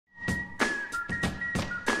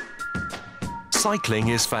Cycling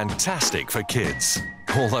is fantastic for kids,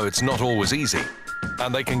 although it's not always easy,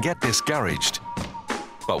 and they can get discouraged.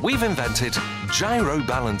 But we've invented gyro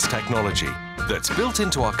balance technology that's built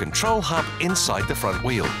into our control hub inside the front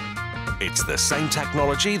wheel. It's the same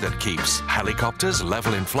technology that keeps helicopters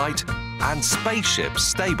level in flight and spaceships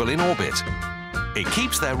stable in orbit. It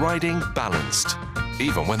keeps their riding balanced,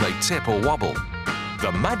 even when they tip or wobble.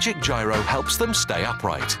 The Magic Gyro helps them stay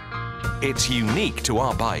upright. It's unique to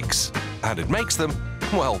our bikes, and it makes them,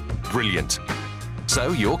 well, brilliant.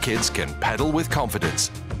 So your kids can pedal with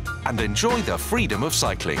confidence and enjoy the freedom of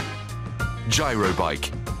cycling.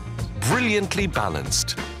 Jyrobike, brilliantly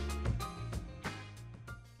balanced.